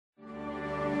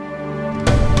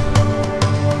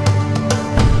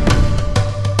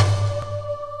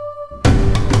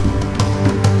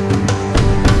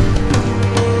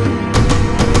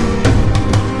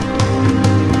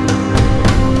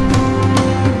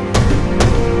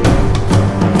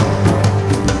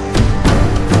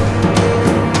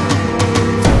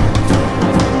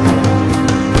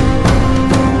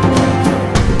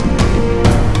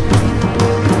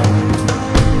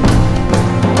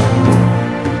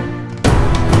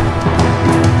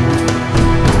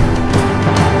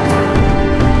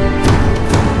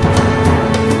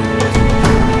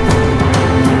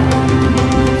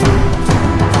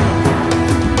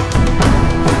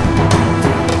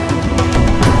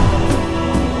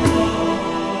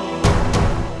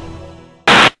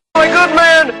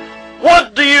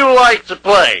like to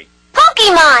play?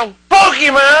 Pokemon!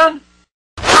 Pokemon?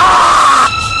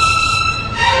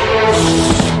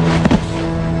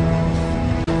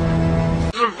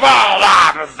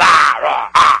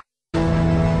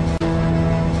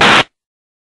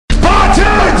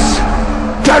 Spartans!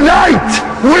 Tonight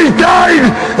we dine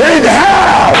in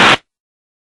hell!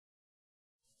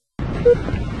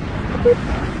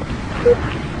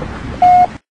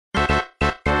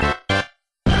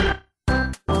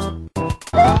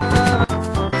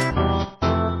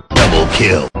 Double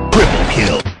kill, triple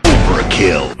kill,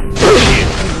 overkill,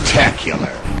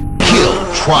 spectacular,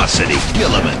 kill-trocity,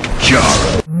 filament,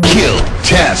 Jaro,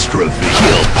 kill-tastrophe,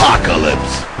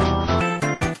 kill-pocalypse.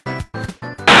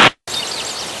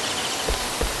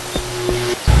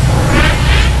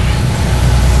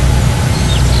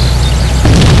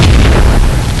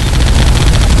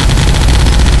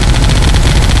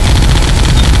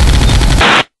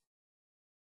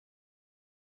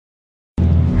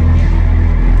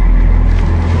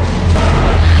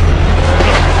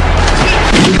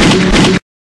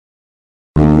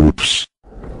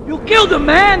 You killed him,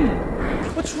 man!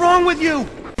 What's wrong with you?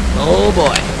 Oh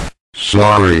boy.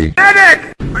 Sorry.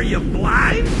 Medic! Are you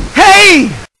blind? Hey!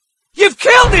 You've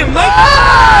killed him, Mike!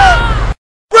 Ah!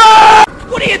 Run!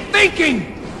 What are you thinking?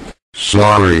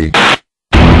 Sorry.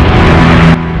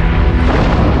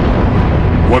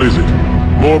 What is it?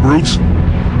 More brutes?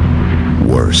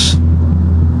 Worse.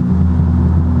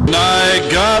 I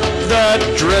got that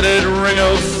dreaded ring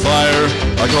of fire.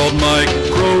 I called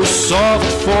Microsoft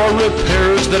for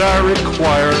repairs that I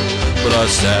require, but I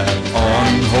sat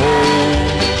on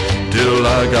hold till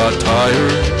I got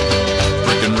tired.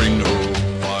 Frickin' ring no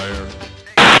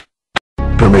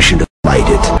fire. Permission to light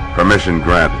it. Permission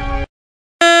granted.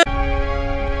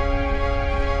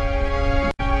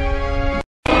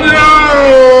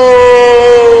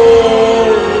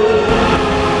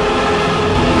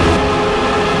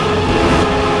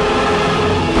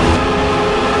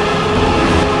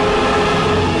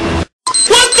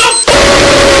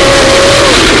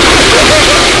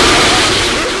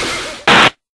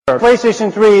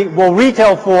 PlayStation 3 will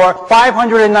retail for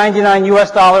 $599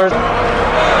 US.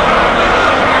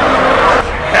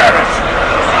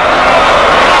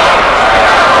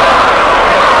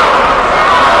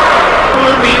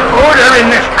 Will be order in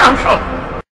this council.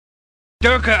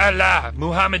 Durka Allah,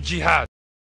 Muhammad Jihad.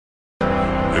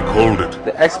 They called it.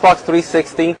 The Xbox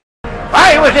 360.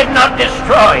 Why was it not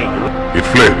destroyed? It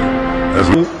fled. As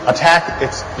attack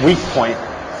its weak point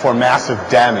for massive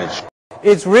damage.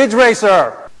 It's Ridge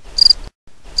Racer.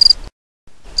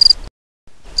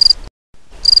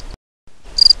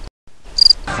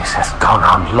 This has gone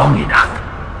on long enough.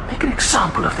 Make an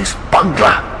example of this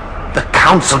bungler. The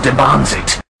council demands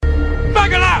it.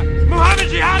 Bagala! Muhammad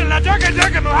Jihad! La Durka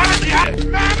Durka! Muhammad Jihad!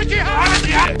 Muhammad Jihad! Muhammad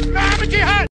Jihad! Muhammad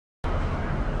Jihad!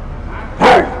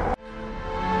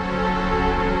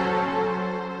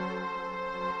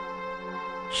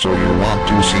 So you want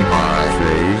to see my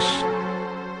face?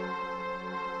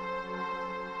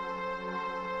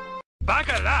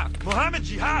 Bagala! Muhammad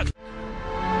Jihad!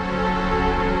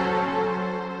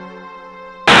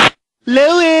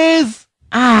 Lewis!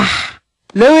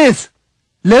 Lewis!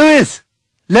 Lewis!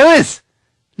 Lewis!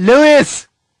 Lewis!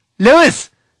 Lewis!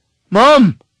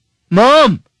 Mom!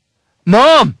 Mom!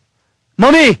 Mom!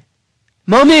 Mommy!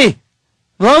 Mommy!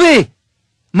 Mommy!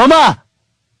 Mama!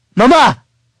 Mama!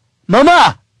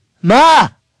 Mama! Ma!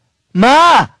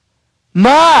 Ma!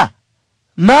 Ma!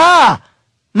 Ma!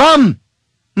 Mom!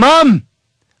 Mom!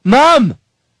 Mom!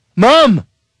 Mom!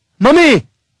 Mommy!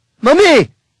 Mommy!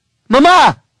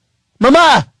 Mama!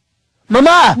 Mama!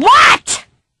 Mama! What?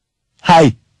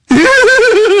 Hi.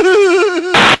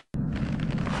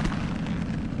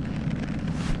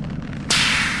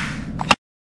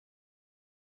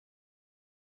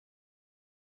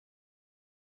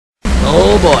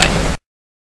 Oh boy.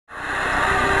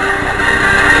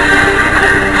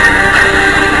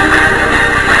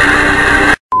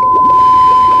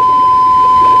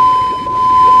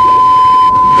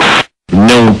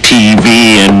 No TV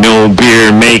and no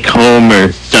beer make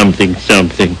Homer something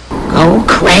something. Go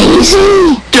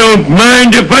crazy? Don't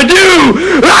mind if I do!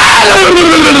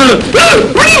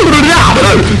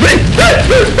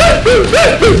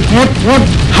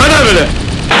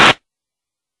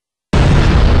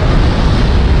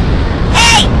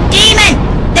 Hey, demon!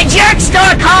 The jerk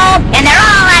store called, and they're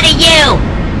all out of you!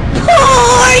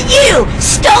 Poor you!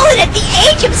 Stolen at the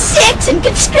age of 6 and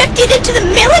conscripted into the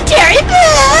military!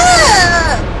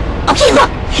 Okay,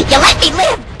 look, you let me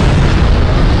live!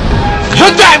 You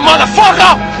damn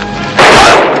motherfucker!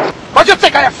 What you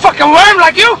think, I a fucking worm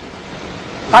like you?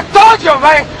 I told you,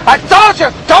 man! I told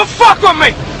you! Don't fuck with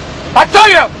me! I tell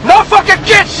you, no fucking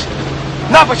kids!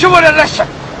 No, but you wouldn't listen.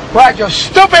 Right, you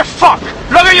stupid fuck!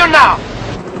 Look at you now!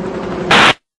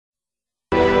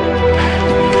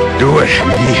 Do it,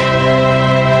 me.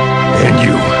 And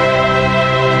you.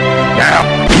 Now.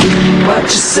 What you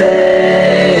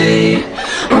say?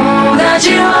 That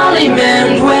you only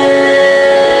meant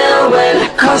well, well,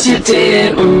 'cause you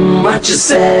did. What you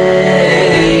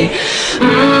say?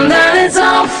 That it's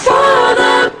all for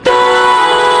the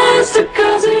best,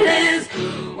 'cause it is.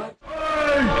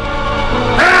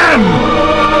 And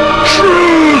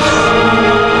truth,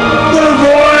 the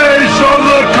voice of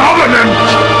the covenant.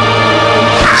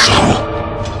 So,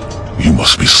 you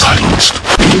must be silenced.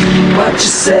 What you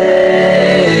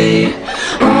say?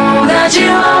 That you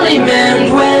only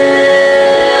meant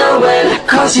well, well,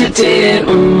 'cause you did.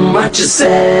 What you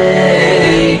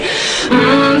say?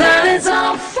 That it's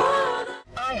all for the...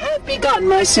 I have begun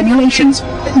my simulations.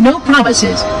 No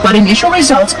promises, but initial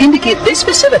results indicate this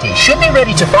facility should be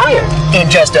ready to fire in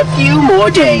just a few more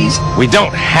days. We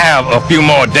don't have a few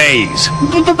more days.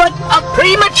 But a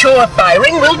premature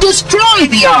firing will destroy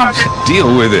the Ark. Deal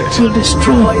with it. Will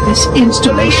destroy this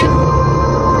installation.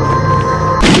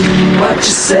 What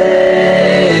you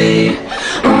say?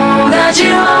 That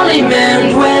you only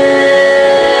meant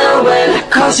well, well,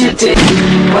 'cause you did.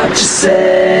 What you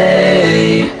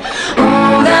say?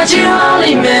 That you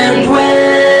only meant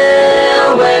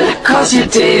well, well, 'cause you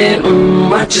did.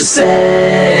 What you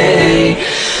say?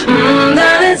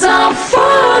 That it's all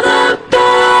for the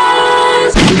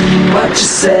best. What you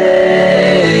say?